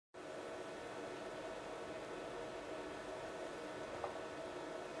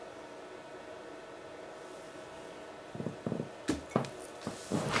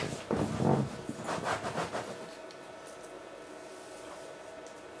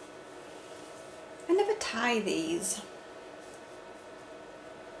tie these.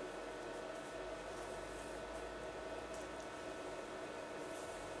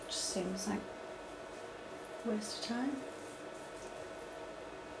 Just seems like a waste of time.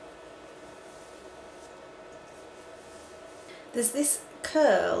 There's this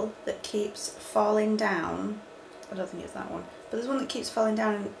curl that keeps falling down. I don't think it's that one, but there's one that keeps falling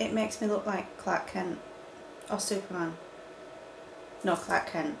down and it makes me look like Clark Kent or Superman. No,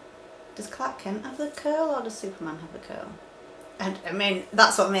 Clark Kent. Does Clark Kent have the curl or does Superman have the curl? And I mean,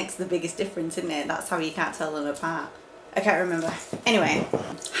 that's what makes the biggest difference, isn't it? That's how you can't tell them apart. I can't remember. Anyway,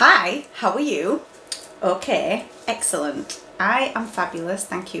 hi, how are you? Okay, excellent. I am fabulous,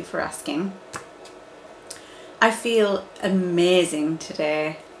 thank you for asking. I feel amazing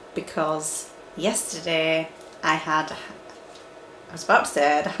today because yesterday I was about to say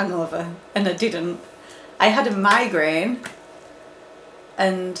I had a hangover and I didn't. I had a migraine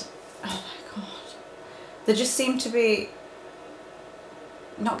and oh my god, they just seem to be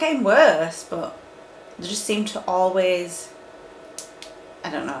not getting worse, but they just seem to always,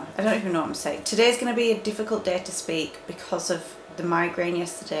 I don't know, I don't even know what I'm saying. Today's going to be a difficult day to speak because of the migraine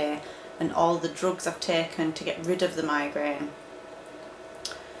yesterday and all the drugs I've taken to get rid of the migraine.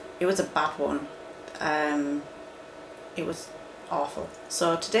 It was a bad one. It was awful.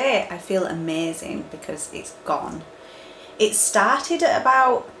 So today I feel amazing because it's gone. It started at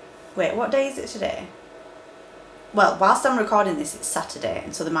about, wait, what day is it today? Well, whilst I'm recording this, it's Saturday,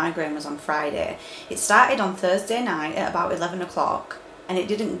 and so the migraine was on Friday. It started on Thursday night at about 11 o'clock, and it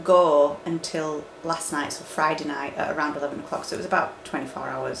didn't go until last night, so Friday night at around 11 o'clock, so it was about 24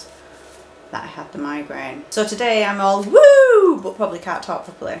 hours that I had the migraine. So today I'm all woo, but probably can't talk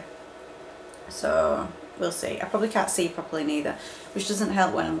properly. So we'll see. I probably can't see properly neither, which doesn't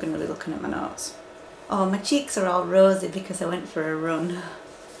help when I'm going to be looking at my notes. Oh, my cheeks are all rosy because I went for a run.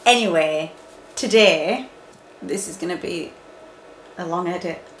 Anyway, today, this is going to be a long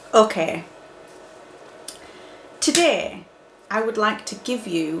edit. Okay. Today, I would like to give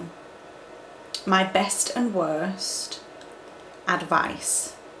you my best and worst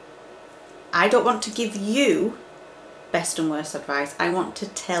advice. I don't want to give you best and worst advice. I want to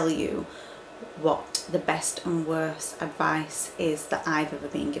tell you what the best and worst advice is that I've ever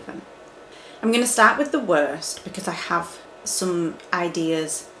been given. I'm going to start with the worst because I have some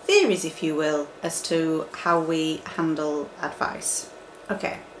ideas, theories if you will, as to how we handle advice.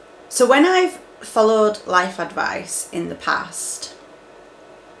 Okay, so when I've followed life advice in the past,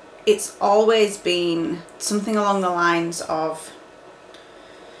 it's always been something along the lines of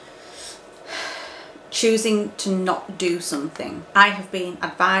choosing to not do something. I have been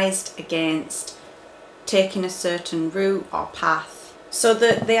advised against taking a certain route or path. So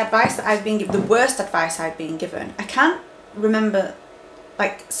the advice that I've been given, the worst advice I've been given, I can't remember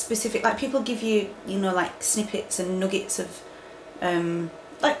like specific, like people give you, you know, like snippets and nuggets of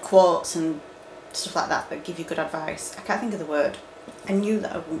like quotes and stuff like that that give you good advice. I can't think of the word. I knew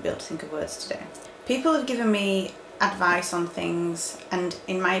that I wouldn't be able to think of words today. People have given me advice on things, and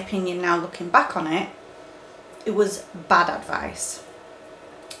in my opinion now looking back on it, it was bad advice.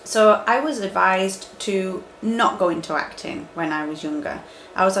 So I was advised to not go into acting when I was younger.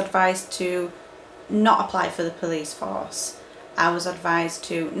 I was advised to not apply for the police force. I was advised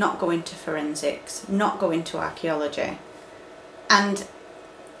to not go into forensics, not go into archaeology. And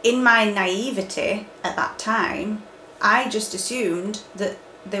in my naivety at that time, I just assumed that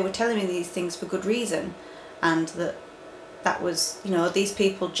they were telling me these things for good reason, and that was, you know, these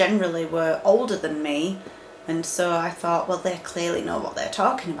people generally were older than me, and so I thought, well, they clearly know what they're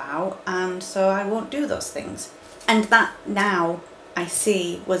talking about, and so I won't do those things. And that now I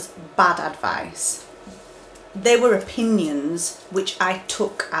see was bad advice. They were opinions which I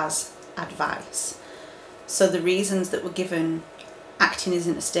took as advice. So the reasons that were given, acting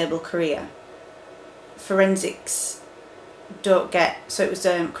isn't a stable career, forensics don't get, so it was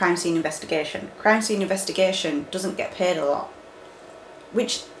crime scene investigation. Crime scene investigation doesn't get paid a lot,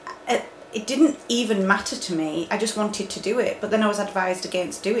 which it didn't even matter to me. I just wanted to do it, but then I was advised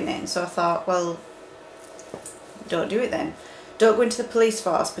against doing it, and so I thought, well, don't do it then. Don't go into the police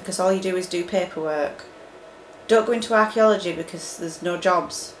force because all you do is do paperwork. Don't go into archaeology because there's no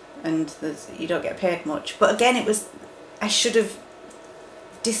jobs and you don't get paid much. But again, it was, I should have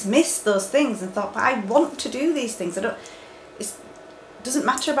dismissed those things and thought, but I want to do these things. It doesn't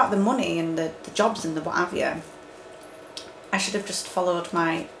matter about the money and the jobs and the what have you. I should have just followed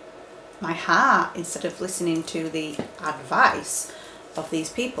my heart instead of listening to the advice of these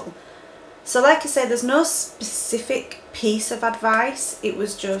people. So like I say, there's no specific piece of advice. It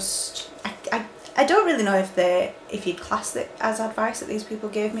was just, I don't really know if you'd class it as advice that these people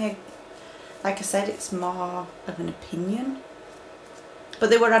gave me. like I said, it's more of an opinion. But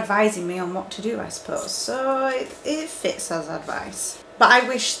they were advising me on what to do, I suppose, so it fits as advice. But I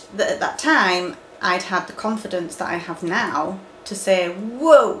wish that at that time I'd had the confidence that I have now to say,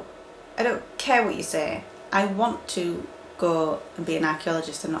 whoa, I don't care what you say. I want to go and be an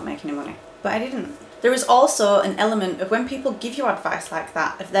archaeologist and not make any money. But I didn't. There is also an element of when people give you advice like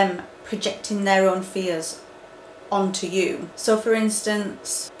that, of them projecting their own fears onto you. So for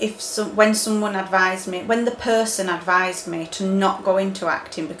instance, when someone advised me, when the person advised me to not go into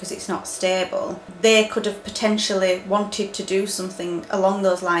acting because it's not stable, they could have potentially wanted to do something along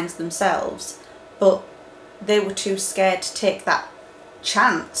those lines themselves, but they were too scared to take that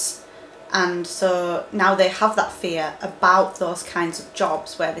chance. And so now they have that fear about those kinds of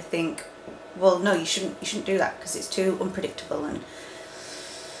jobs where they think, well, no, you shouldn't do that because it's too unpredictable. And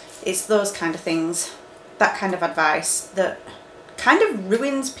it's those kind of things, that kind of advice that kind of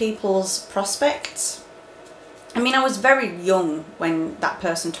ruins people's prospects. I mean, I was very young when that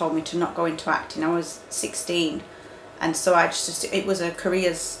person told me to not go into acting. I was 16, and so it was a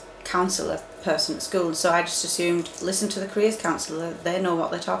careers counsellor person at school, so I just assumed, listen to the careers counsellor, they know what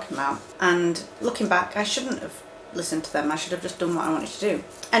they're talking about. And looking back, I shouldn't have listened to them. I should have just done what I wanted to do.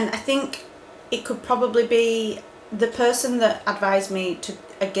 And I think it could probably be the person that advised me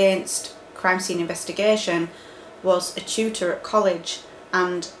against crime scene investigation was a tutor at college,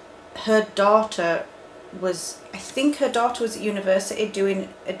 and her daughter was, I think her daughter was at university doing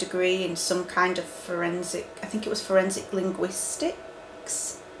a degree in some kind of forensic, I think it was forensic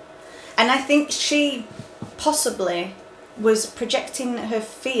linguistics. And I think she possibly was projecting her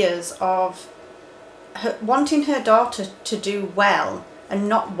fears of wanting her daughter to do well and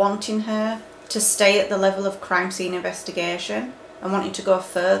not wanting her to stay at the level of crime scene investigation and wanting to go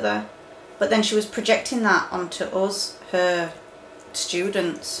further. But then she was projecting that onto us, her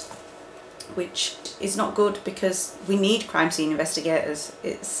students, which is not good because we need crime scene investigators.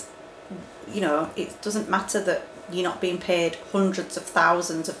 It's, you know, it doesn't matter that you're not being paid hundreds of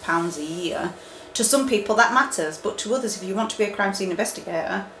thousands of pounds a year. To some people that matters, but to others, if you want to be a crime scene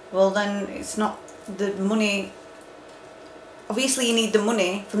investigator, well then it's not the money. Obviously you need the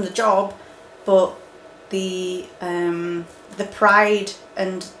money from the job, but the pride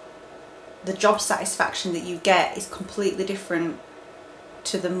and the job satisfaction that you get is completely different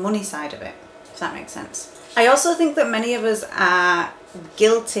to the money side of it, if that makes sense. I also think that many of us are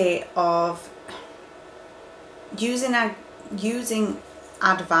guilty of using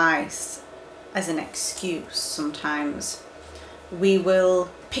advice as an excuse. Sometimes we will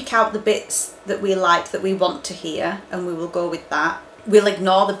pick out the bits that we like, that we want to hear, and we will go with that. We'll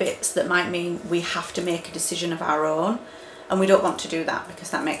ignore the bits that might mean we have to make a decision of our own, and we don't want to do that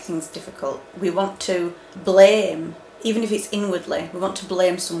because that makes things difficult. We want to blame, even if it's inwardly, we want to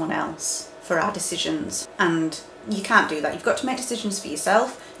blame someone else for our decisions, and you can't do that. You've got to make decisions for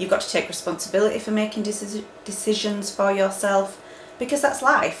yourself. You've got to take responsibility for making decisions for yourself, because that's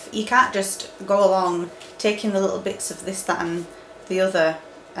life. You can't just go along taking the little bits of this, that and the other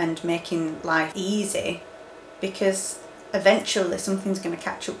and making life easy, because eventually something's going to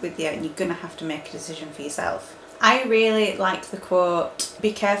catch up with you and you're going to have to make a decision for yourself. I really like the quote,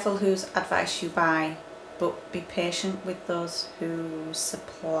 "Be careful whose advice you buy, but be patient with those who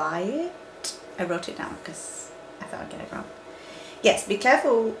supply it." I wrote it down because I thought I'd get it wrong. Yes, be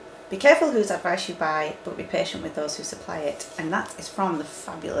careful whose advice you buy, but be patient with those who supply it. And that is from the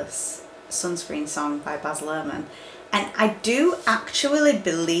fabulous Sunscreen song by Baz Luhrmann. And I do actually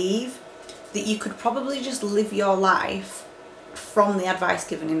believe that you could probably just live your life from the advice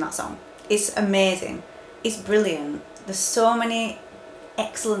given in that song. It's amazing. It's brilliant. There's so many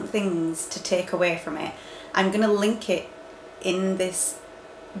excellent things to take away from it. I'm going to link it in this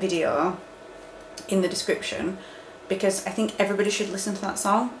video in the description, because I think everybody should listen to that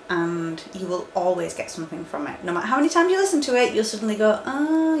song and you will always get something from it. No matter how many times you listen to it, you'll suddenly go,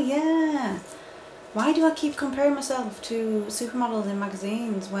 oh yeah, why do I keep comparing myself to supermodels in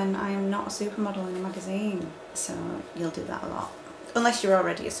magazines when I am not a supermodel in a magazine? So you'll do that a lot. Unless you're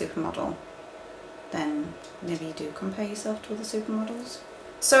already a supermodel, then maybe you do compare yourself to other supermodels.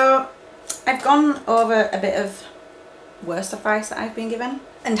 So I've gone over a bit of worst advice that I've been given,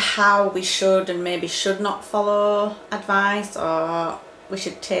 and how we should and maybe should not follow advice, or we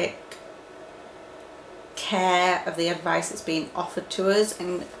should take care of the advice that's being offered to us,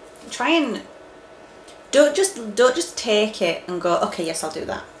 and try and don't just take it and go, okay, yes, I'll do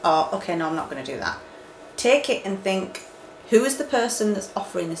that, or okay, no, I'm not going to do that. Take it and think, who is the person that's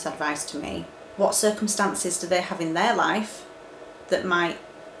offering this advice to me? What circumstances do they have in their life that might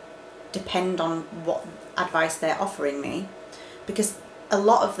depend on what advice they're offering me? Because a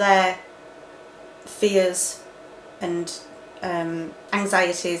lot of their fears and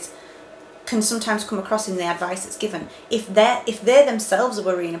anxieties can sometimes come across in the advice that's given. If they themselves are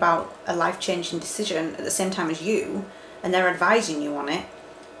worrying about a life-changing decision at the same time as you, and they're advising you on it,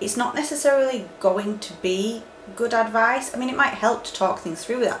 it's not necessarily going to be good advice. I mean, it might help to talk things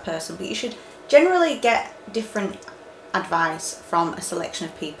through with that person, but you should generally get different advice from a selection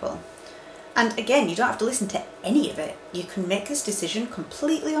of people. And again, you don't have to listen to any of it. You can make this decision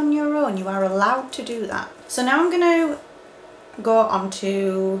completely on your own. You are allowed to do that. So now I'm going to go on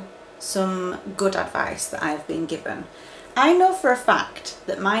to some good advice that I've been given. I know for a fact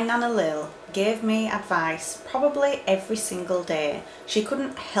that my Nana Lil gave me advice probably every single day. She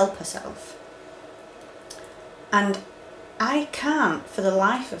couldn't help herself. And I can't for the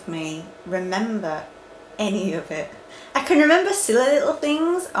life of me remember any of it. I can remember silly little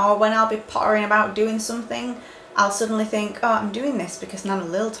things, or when I'll be pottering about doing something, I'll suddenly think, oh, I'm doing this because Nana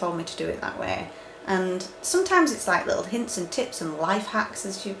Lil told me to do it that way. And sometimes it's like little hints and tips and life hacks,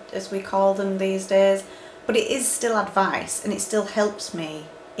 as we call them these days, but it is still advice and it still helps me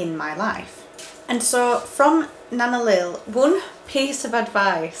in my life. And so from Nana Lil, one piece of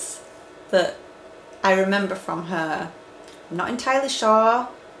advice that I remember from her, I'm not entirely sure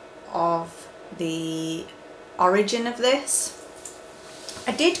of the origin of this.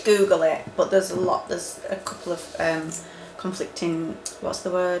 I did Google it, but there's a couple of conflicting, there's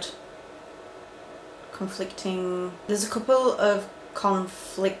a couple of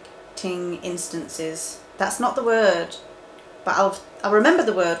conflicting instances. That's not the word, but I'll remember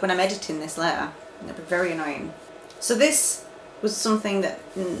the word when I'm editing this later. It'll be very annoying. So this was something that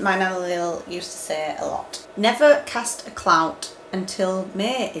my Nana Lil used to say a lot. Never cast a clout until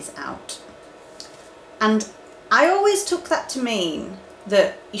May is out. And I always took that to mean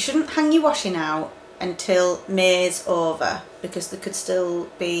that you shouldn't hang your washing out until May's over, because the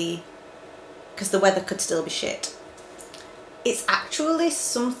weather could still be shit. It's actually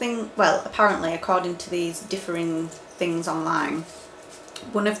something, well, apparently according to these differing things online,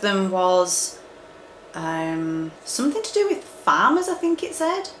 one of them was something to do with farmers, I think it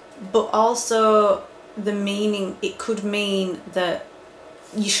said, but also the meaning, it could mean that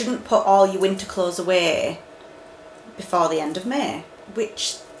you shouldn't put all your winter clothes away before the end of May,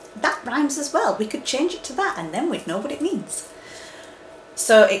 which that rhymes as well. We could change it to that and then we'd know what it means.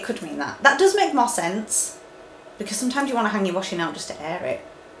 So it could mean that. That does make more sense, because sometimes you want to hang your washing out just to air it.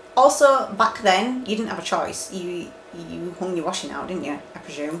 Also, back then, you didn't have a choice. You hung your washing out, didn't you? I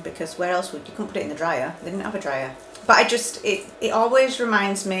presume, because where else would you? Couldn't put it in the dryer. They didn't have a dryer. But it always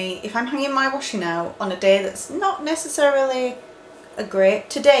reminds me, if I'm hanging my washing out on a day that's not necessarily a great,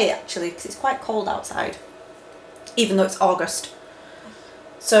 today actually, because it's quite cold outside, even though it's August.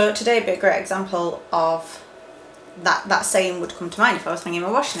 So today would be a great example of that saying would come to mind if I was hanging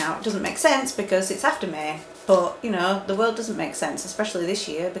my washing out. It doesn't make sense because it's after May, but you know, the world doesn't make sense, especially this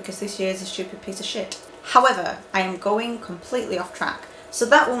year, because this year is a stupid piece of shit. However, I am going completely off track. So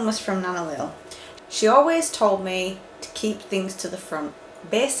that one was from Nana Lil. She always told me to keep things to the front.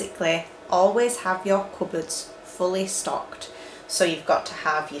 Basically, always have your cupboards fully stocked. So you've got to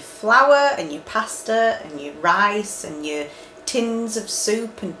have your flour and your pasta and your rice and your tins of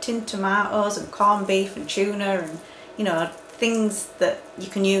soup and tinned tomatoes and corned beef and tuna and, you know, things that you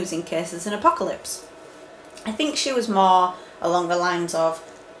can use in case there's an apocalypse. I think she was more along the lines of,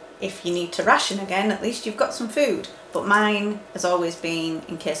 if you need to ration again, at least you've got some food. But mine has always been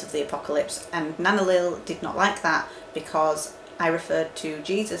in case of the apocalypse, and Nana Lil did not like that because I referred to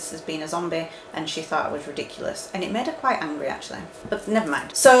Jesus as being a zombie and she thought it was ridiculous, and it made her quite angry actually, but never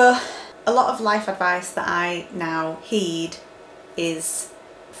mind. So a lot of life advice that I now heed is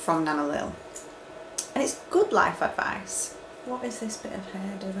from Nana Lil, and it's good life advice. What is this bit of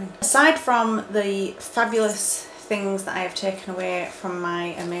hair doing? Aside from the fabulous things that I have taken away from my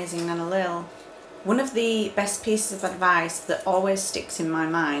amazing Nana Lil, one of the best pieces of advice that always sticks in my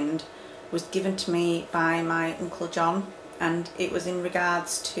mind was given to me by my Uncle John, and it was in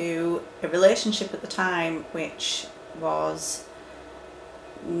regards to a relationship at the time which was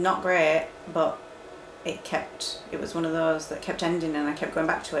not great, but it was one of those that kept ending and I kept going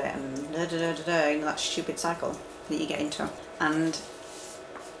back to it, and you know, that stupid cycle that you get into. And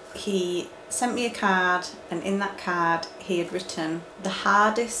he sent me a card, and in that card he had written, "The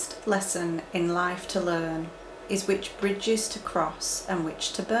hardest lesson in life to learn is which bridges to cross and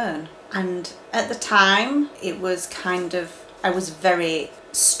which to burn." And at the time it was kind of, I was very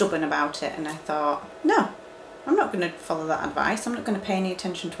stubborn about it, and I thought, no, I'm not going to follow that advice, I'm not going to pay any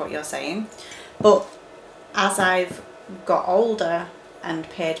attention to what you're saying. But as I've got older and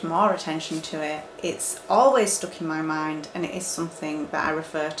paid more attention to it, it's always stuck in my mind, and it is something that I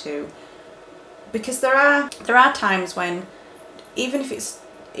refer to because there are times when, even if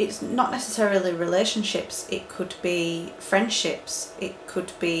it's not necessarily relationships, it could be friendships, it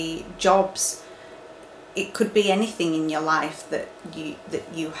could be jobs, it could be anything in your life that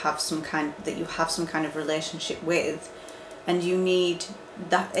you have some kind of relationship with, and you need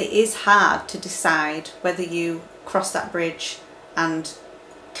that. It is hard to decide whether you cross that bridge and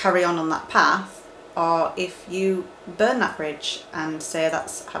carry on that path, or if you burn that bridge and say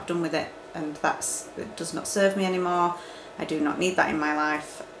I'm done with it, and it does not serve me anymore. I do not need that in my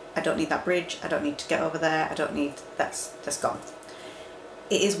life. I don't need that bridge. I don't need to get over there. I don't need that's gone.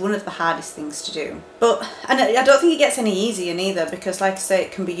 It is one of the hardest things to do, and I don't think it gets any easier neither, because like I say,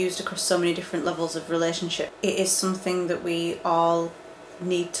 it can be used across so many different levels of relationship. It is something that we all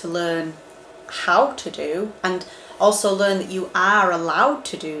need to learn how to do, and also learn that you are allowed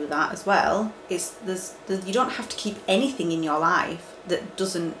to do that as well. You don't have to keep anything in your life that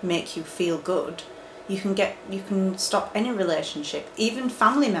doesn't make you feel good. You can stop any relationship, even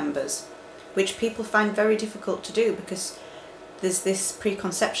family members, which people find very difficult to do, because there's this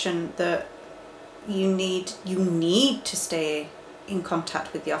preconception that you need to stay in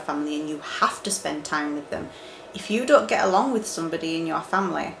contact with your family, and you have to spend time with them. If you don't get along with somebody in your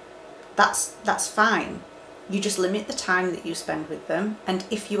family, that's fine. You just limit the time that you spend with them, and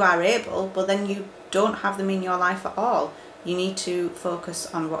if you are able, well, then you don't have them in your life at all. You need to focus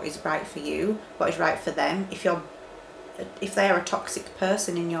on what is right for you, what is right for them. If they are a toxic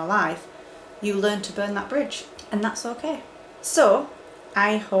person in your life, you learn to burn that bridge, and that's okay. So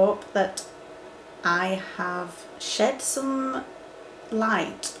I hope that I have shed some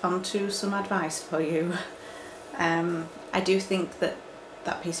light onto some advice for you. I do think that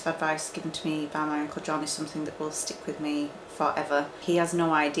piece of advice given to me by my Uncle John is something that will stick with me forever. He has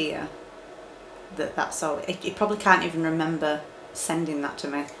no idea that that's all. He probably can't even remember sending that to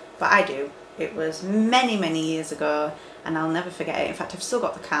me, but I do. It was many, many years ago, and I'll never forget it. In fact, I've still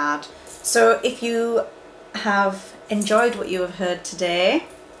got the card. So if you have enjoyed what you have heard today,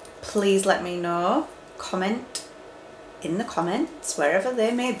 please let me know. Comment in the comments, wherever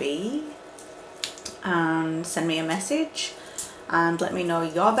they may be, and send me a message and let me know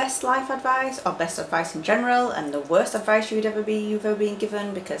your best life advice, or best advice in general, and the worst advice you've ever been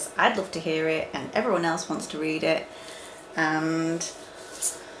given, because I'd love to hear it and everyone else wants to read it. And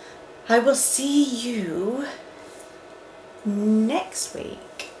I will see you next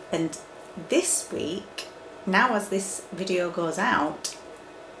week. And this week, now as this video goes out,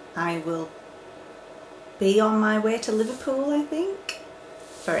 I will be on my way to Liverpool, I think,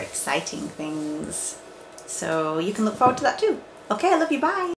 for exciting things. So you can look forward to that too. Okay, I love you, bye.